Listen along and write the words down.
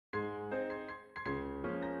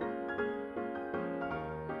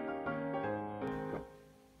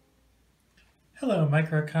Hello,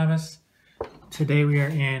 microeconomists. Today we are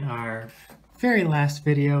in our very last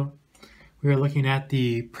video. We are looking at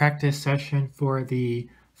the practice session for the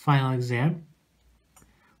final exam.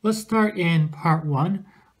 Let's start in part 1,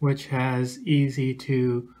 which has easy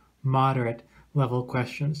to moderate level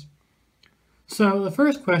questions. So the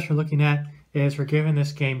first question we're looking at is we're given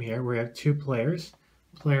this game here. We have two players,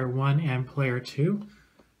 player 1 and player 2.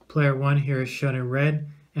 Player 1 here is shown in red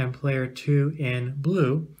and player 2 in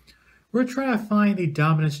blue. We're trying to find the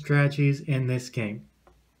dominant strategies in this game.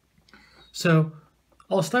 So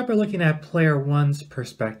I'll start by looking at player 1's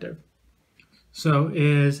perspective. So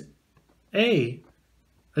is A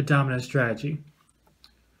a dominant strategy?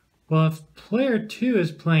 Well, if player 2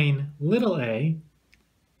 is playing little a,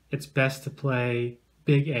 it's best to play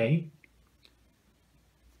big A.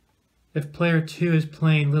 If player 2 is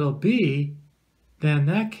playing little b, then in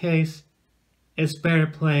that case, it's better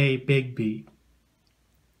to play big B.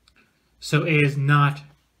 So A is not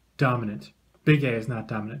dominant. Big A is not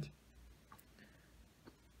dominant.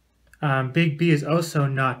 Big B is also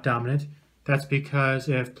not dominant. That's because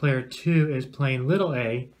if player 2 is playing little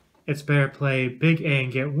a, it's better to play big A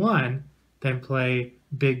and get 1 than play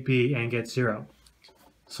big B and get 0.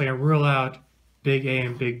 So I'm going to rule out big A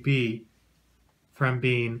and big B from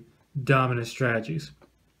being dominant strategies.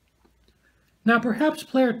 Now perhaps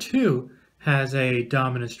player 2 has a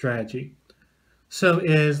dominant strategy. So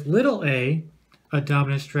is little a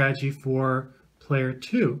dominant strategy for player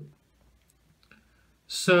 2?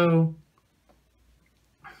 So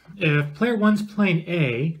if player 1's playing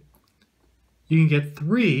A, you can get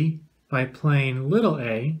 3 by playing little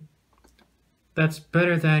a. That's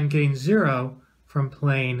better than getting 0 from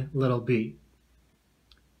playing little b.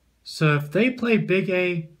 So if they play big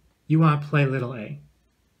A, you want to play little a.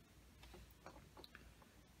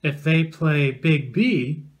 If they play big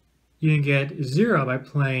B, you can get 0 by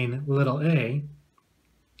playing little a.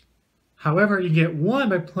 However, you get 1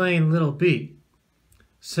 by playing little b.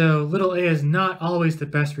 So little a is not always the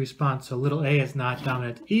best response, so little a is not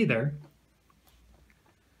dominant either.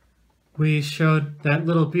 We showed that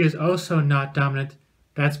little b is also not dominant.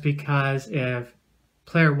 That's because if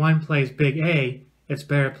player 1 plays big A, it's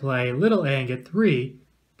better to play little a and get 3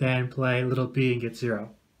 than play little b and get 0.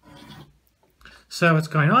 So what's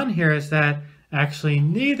going on here is that actually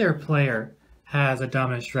neither player has a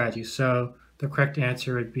dominant strategy, so the correct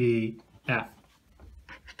answer would be F.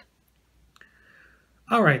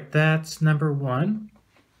 All right, that's number 1.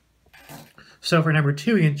 So for number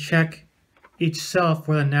 2, we can check each cell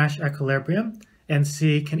for the Nash equilibrium and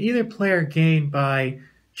see can either player gain by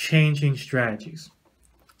changing strategies.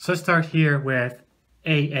 So let's start here with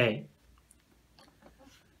AA.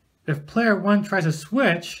 If player 1 tries to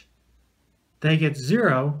switch, they get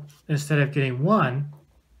 0 instead of getting 1.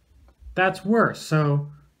 That's worse.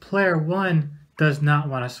 So player 1 does not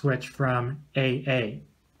want to switch from AA.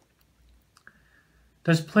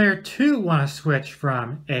 Does player 2 want to switch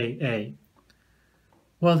from AA?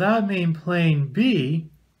 Well, that would mean playing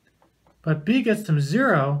B, but B gets them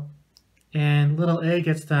 0 and little a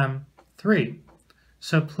gets them 3.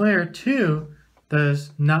 So player 2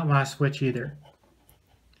 does not want to switch either.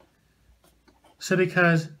 So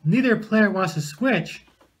because neither player wants to switch,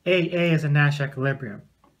 AA is a Nash equilibrium.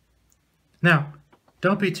 Now,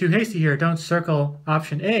 don't be too hasty here. Don't circle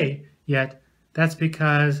option A yet. That's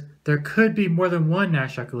because there could be more than one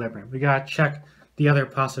Nash equilibrium. We got to check the other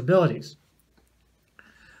possibilities.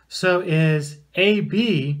 So is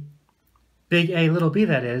AB, big A, little b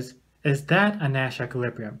that is that a Nash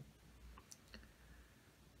equilibrium?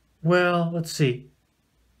 Well, let's see.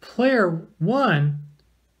 Player 1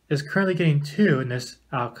 is currently getting 2 in this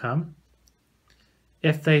outcome.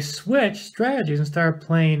 If they switch strategies and start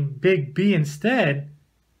playing big B instead,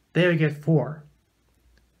 they would get 4.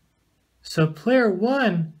 So player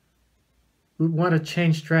 1 would want to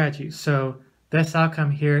change strategies. So this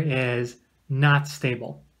outcome here is not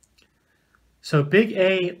stable. So big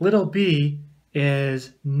A, little b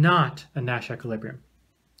is not a Nash equilibrium.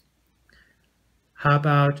 How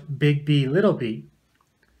about big B, little b?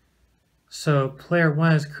 So player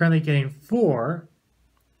 1 is currently getting 4.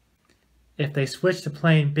 If they switch to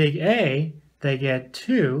playing big A, they get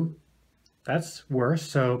 2. That's worse.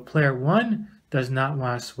 So player 1 does not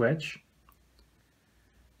want to switch.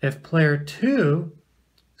 If player 2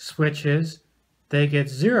 switches, they get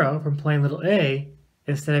 0 from playing little a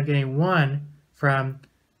instead of getting 1 from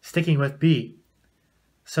sticking with B.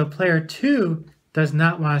 So player 2 does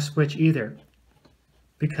not want to switch either,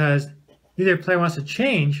 because neither player wants to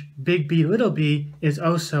change. Big B, little b is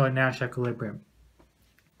also a Nash equilibrium.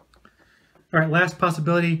 All right, last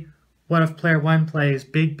possibility. What if player 1 plays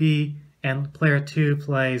big B and player 2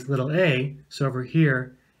 plays little a, so over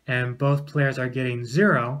here, and both players are getting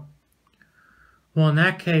 0, well, in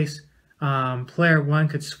that case, player 1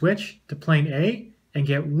 could switch to playing a and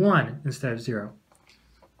get 1 instead of 0.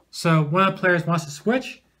 So one of the players wants to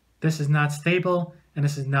switch. This is not stable, and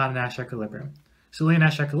this is not a Nash equilibrium. So linear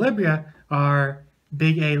Nash equilibria are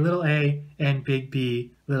big A, little a, and big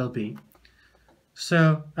B, little b.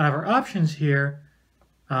 So out of our options here,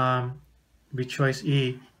 be choice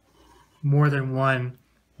E, more than one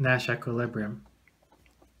Nash equilibrium.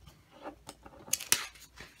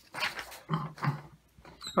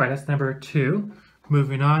 All right, that's number 2.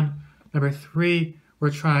 Moving on, number 3,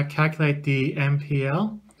 we're trying to calculate the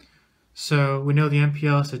MPL. So we know the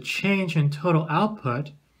MPL is a change in total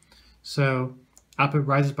output. So output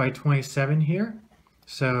rises by 27 here.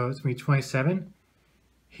 So it's going to be 27.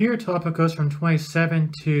 Here, total output goes from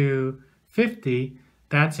 27 to 50.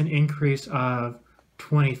 That's an increase of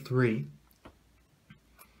 23.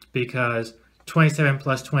 Because 27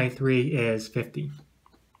 plus 23 is 50.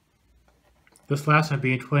 This last one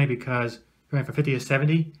being 20 because going from 50 to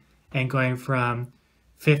 70 and going from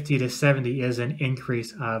 50 to 70 is an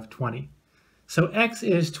increase of 20. So X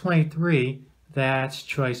is 23. That's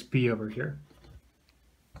choice B over here.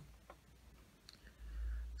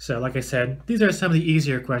 So like I said, these are some of the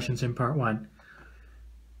easier questions in part 1.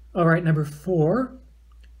 All right, number 4.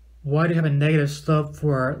 Why do you have a negative slope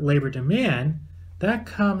for labor demand? That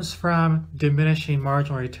comes from diminishing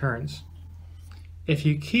marginal returns. If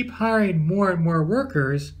you keep hiring more and more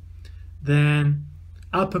workers, then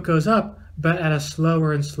output goes up, but at a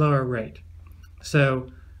slower and slower rate. So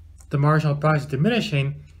the marginal product is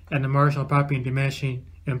diminishing, and the marginal product being diminishing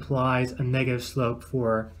implies a negative slope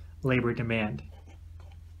for labor demand.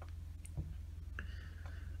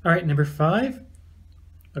 All right, number 5.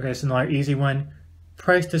 Okay, it's another easy one.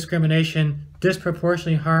 Price discrimination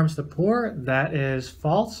disproportionately harms the poor. That is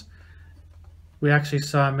false. We actually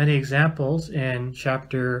saw many examples in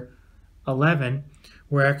chapter 11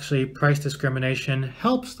 where actually price discrimination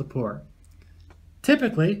helps the poor.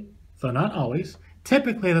 Typically, though not always,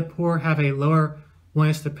 typically the poor have a lower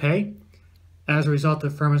willingness to pay. As a result, the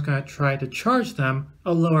firm is going to try to charge them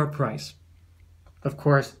a lower price. Of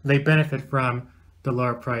course, they benefit from the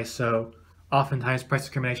lower price, so oftentimes price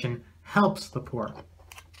discrimination helps the poor.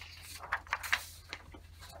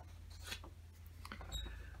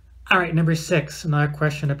 All right, number 6, another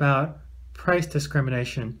question about price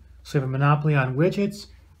discrimination. So we have a monopoly on widgets.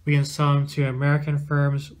 We can sell them to American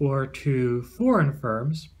firms or to foreign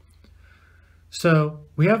firms. So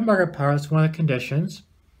we have market power, that's one of the conditions,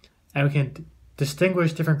 and we can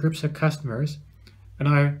distinguish different groups of customers.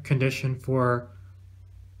 Another condition for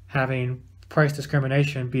having price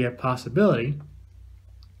discrimination be a possibility.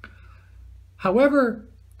 However,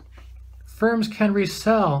 firms can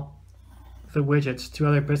resell the widgets to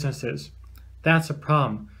other businesses. That's a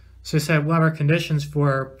problem. So we said one of our conditions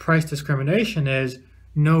for price discrimination is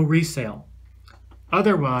no resale.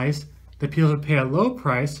 Otherwise, the people who pay a low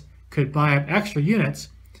price could buy up extra units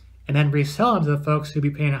and then resell them to the folks who'd be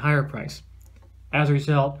paying a higher price. As a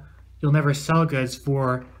result, you'll never sell goods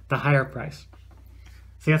for the higher price.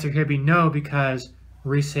 So the answer here would be no, because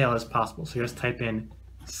resale is possible. So just type in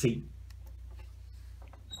C.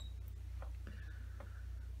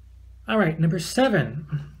 All right, number 7.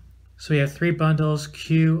 So we have 3 bundles,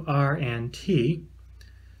 Q, R, and T.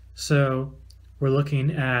 So we're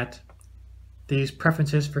looking at these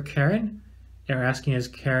preferences for Karen, and we're asking, is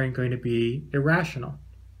Karen going to be irrational?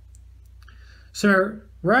 So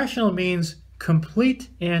rational means complete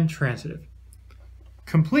and transitive.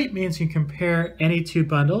 Complete means you can compare any 2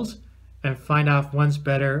 bundles and find out if one's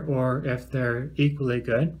better or if they're equally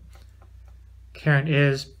good. Karen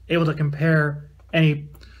is able to compare any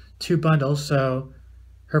 2 bundles, so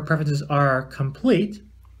her preferences are complete.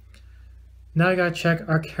 Now I gotta check,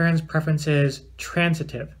 are Karen's preferences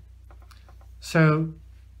transitive? So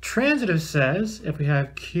transitive says if we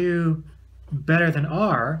have Q better than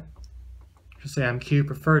R, just say I'm Q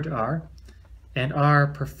preferred to R, and R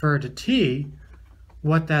preferred to T,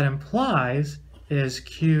 what that implies is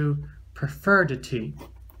Q preferred to T.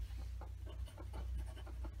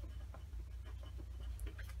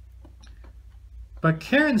 But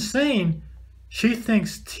Karen's saying she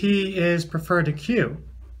thinks T is preferred to Q.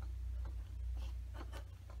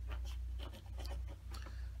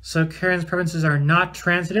 So Karen's preferences are not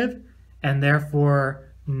transitive and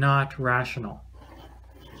therefore not rational.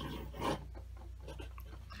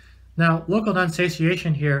 Now, local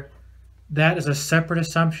non-satiation here, that is a separate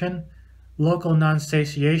assumption. Local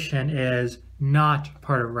non-satiation is not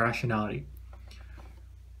part of rationality.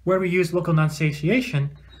 Where we use local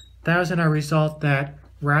non-satiation, that was in our result that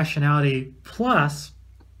rationality plus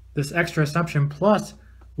this extra assumption plus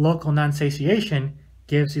local non-satiation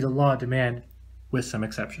gives you the law of demand with some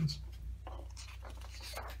exceptions.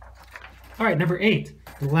 All right, number 8,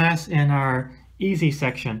 the last in our easy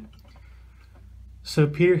section. So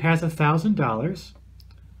Peter has $1,000.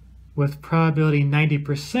 With probability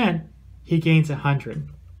 90%, he gains 100.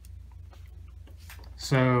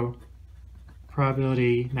 So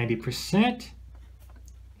probability 90%,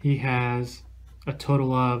 he has a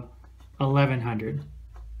total of 1,100.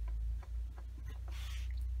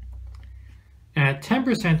 And a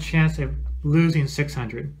 10% chance of losing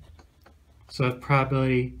 600. So with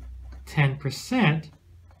probability 10%,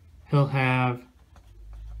 he'll have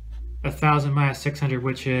 1,000 minus 600,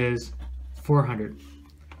 which is 400.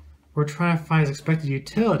 We're trying to find his expected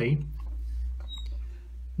utility.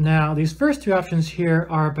 Now, these first two options here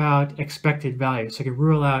are about expected values, so I can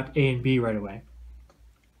rule out A and B right away.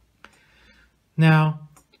 Now,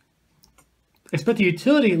 expected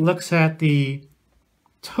utility looks at the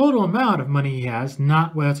total amount of money he has,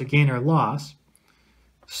 not whether it's a gain or loss.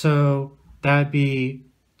 So that would be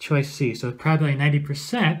choice C. So probably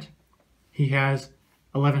 90%, he has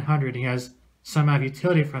 1,100. He has some amount of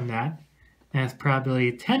utility from that. And it's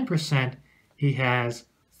probability 10%, he has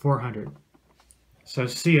 400. So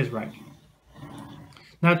C is right.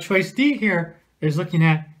 Now choice D here is looking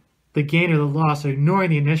at the gain or the loss, so ignoring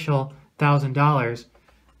the initial $1,000.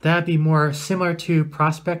 That'd be more similar to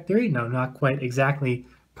prospect theory. No, not quite exactly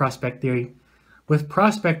prospect theory. With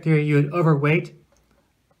prospect theory, you would overweight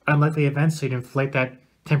unlikely events, so you'd inflate that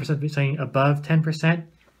 10% something above 10%, and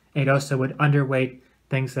it also would underweight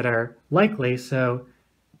things that are likely, so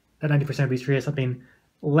that 90% would be treated as something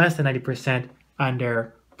less than 90%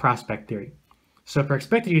 under prospect theory. So for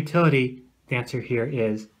expected utility, the answer here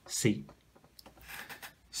is C.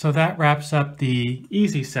 So that wraps up the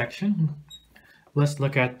easy section. Let's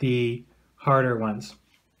look at the harder ones.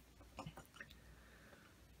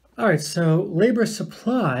 All right, so labor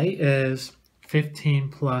supply is 15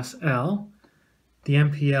 plus L. The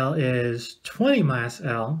MPL is 20 minus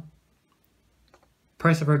L.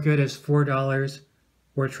 Price of our good is $4.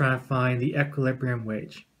 We're trying to find the equilibrium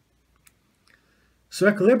wage. So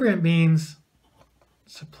equilibrium means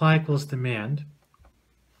supply equals demand.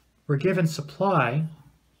 We're given supply.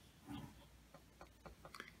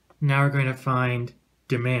 Now we're going to find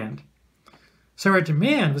demand. So our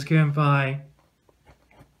demand was given by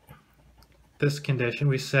this condition.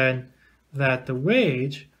 We said that the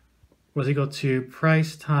wage was equal to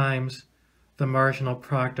price times the marginal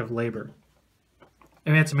product of labor.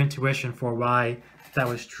 And we had some intuition for why that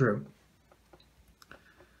was true.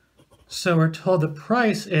 So we're told the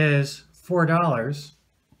price is $4,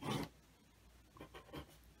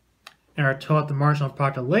 and we're told the marginal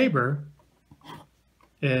product of labor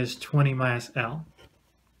is 20 minus L.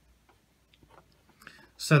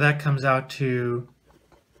 So that comes out to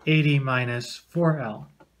 80 minus 4L.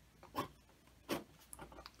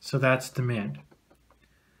 So that's demand.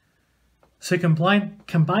 So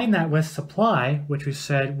combine that with supply, which we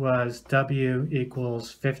said was W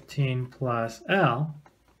equals 15 plus L.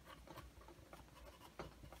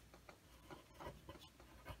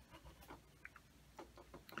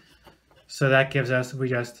 So that gives us, if we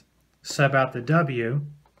just sub out the W,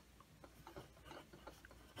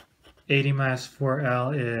 80 minus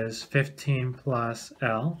 4L is 15 plus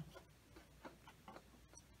L.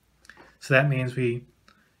 So that means we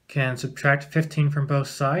can subtract 15 from both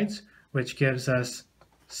sides, which gives us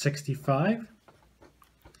 65.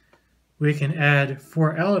 We can add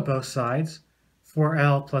 4L to both sides.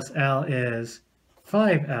 4L plus L is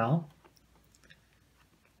 5L.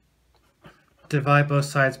 Divide both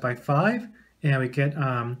sides by 5, and we get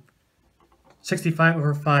 65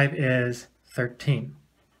 over 5 is 13.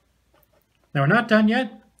 Now we're not done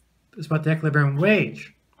yet. It's about the equilibrium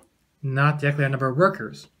wage, not the equilibrium number of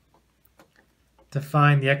workers. To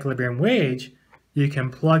find the equilibrium wage, you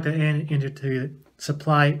can plug that in into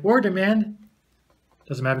supply or demand.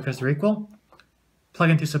 Doesn't matter because they're equal. Plug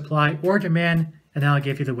into supply or demand, and that'll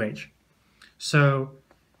give you the wage. So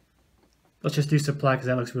let's just do supply because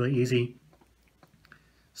that looks really easy.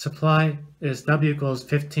 Supply is W equals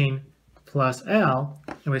 15 plus L,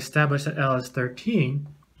 and we established that L is 13.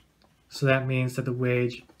 So that means that the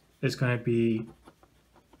wage is going to be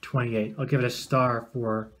 28. I'll give it a star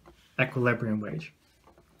for equilibrium wage.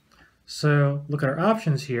 So look at our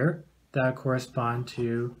options here. That correspond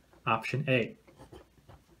to option A,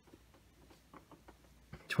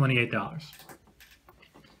 $28.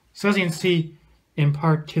 So as you can see, in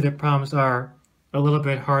part 2, the problems are a little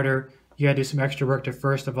bit harder. You got to do some extra work to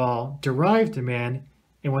first of all derive demand,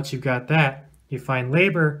 and once you've got that, you find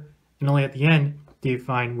labor, and only at the end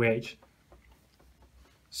define wage.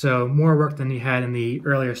 So more work than you had in the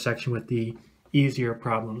earlier section with the easier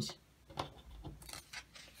problems.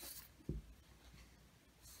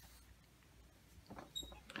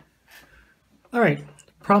 All right,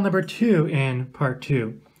 problem number 2 in part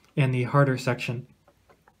 2 in the harder section.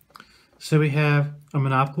 So we have a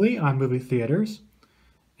monopoly on movie theaters,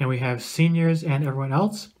 and we have seniors and everyone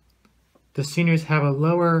else. The seniors have a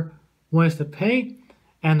lower willingness to pay,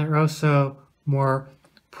 and they're also more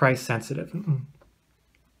price sensitive.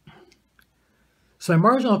 So my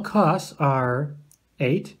marginal costs are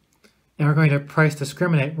 8, and we're going to price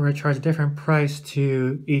discriminate. We're going to charge a different price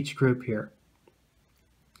to each group here.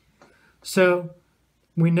 So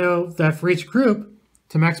we know that for each group,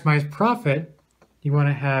 to maximize profit, you want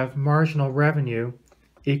to have marginal revenue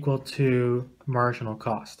equal to marginal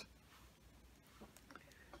cost.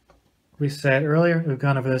 We said earlier, we've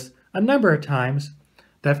gone over this a number of times,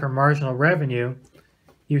 that for marginal revenue,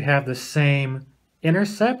 you have the same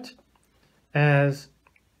intercept as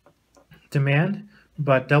demand,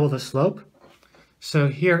 but double the slope. So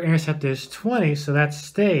here intercept is 20, so that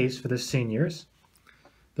stays for the seniors.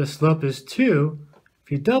 The slope is 2.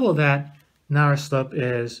 If you double that, now our slope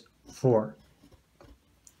is 4.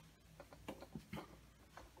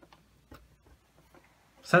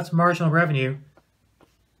 So that's marginal revenue.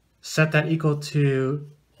 Set that equal to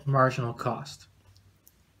marginal cost.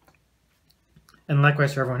 And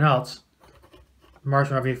likewise for everyone else,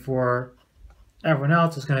 marginal revenue for everyone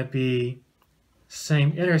else is going to be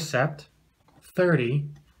same intercept, 30,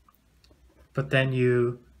 but then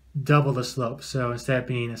you double the slope. So instead of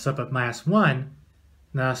being a slope of -1,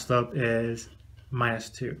 now the slope is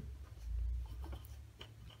 -2.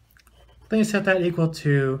 Then you set that equal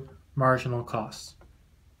to marginal costs.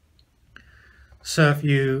 So if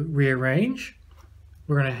you rearrange,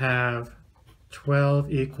 we're going to have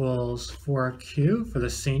 12 equals 4Q for the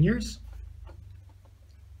seniors.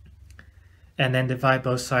 And then divide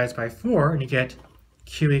both sides by 4, and you get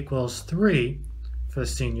Q equals 3 for the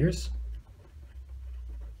seniors.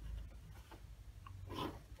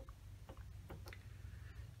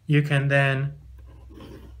 You can then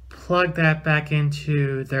plug that back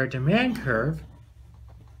into their demand curve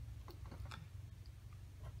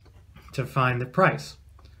to find the price.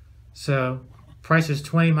 So price is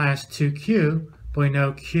 20 minus 2Q, but we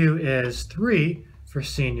know Q is 3 for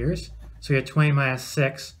seniors. So we get 20 minus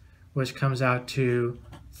 6, which comes out to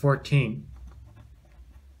 14.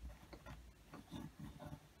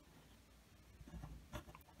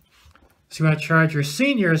 So you want to charge your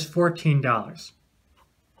seniors $14.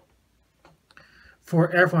 For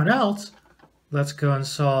everyone else, let's go and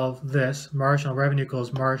solve this. Marginal revenue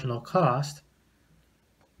equals marginal cost.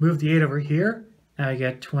 Move the 8 over here, and I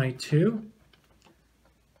get 22.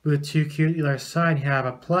 Move the 2Q to the other side, you have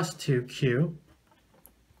a plus 2Q.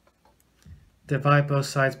 Divide both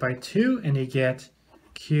sides by 2, and you get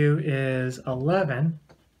Q is 11.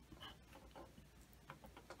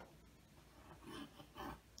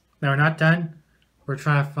 Now we're not done. We're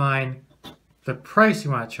trying to find the price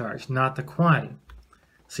you want to charge, not the quantity.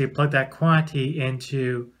 So you plug that quantity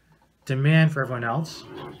into demand for everyone else.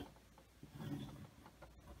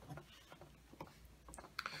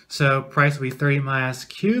 So price will be 30 minus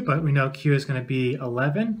Q, but we know Q is going to be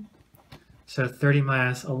 11. So 30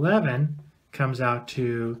 minus 11 comes out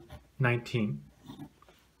to 19.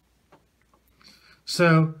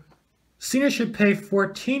 So seniors should pay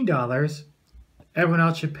 $14. Everyone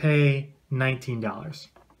else should pay $19.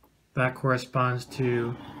 That corresponds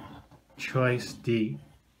to choice D.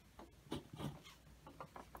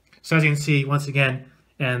 So as you can see, once again,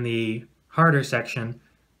 in the harder section,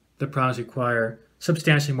 the problems require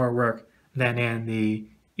substantially more work than in the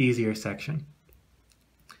easier section.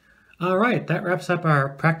 All right, that wraps up our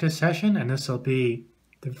practice session, and this will be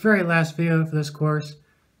the very last video for this course.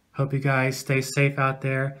 Hope you guys stay safe out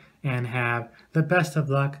there and have the best of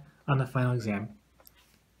luck on the final exam.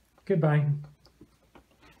 Goodbye.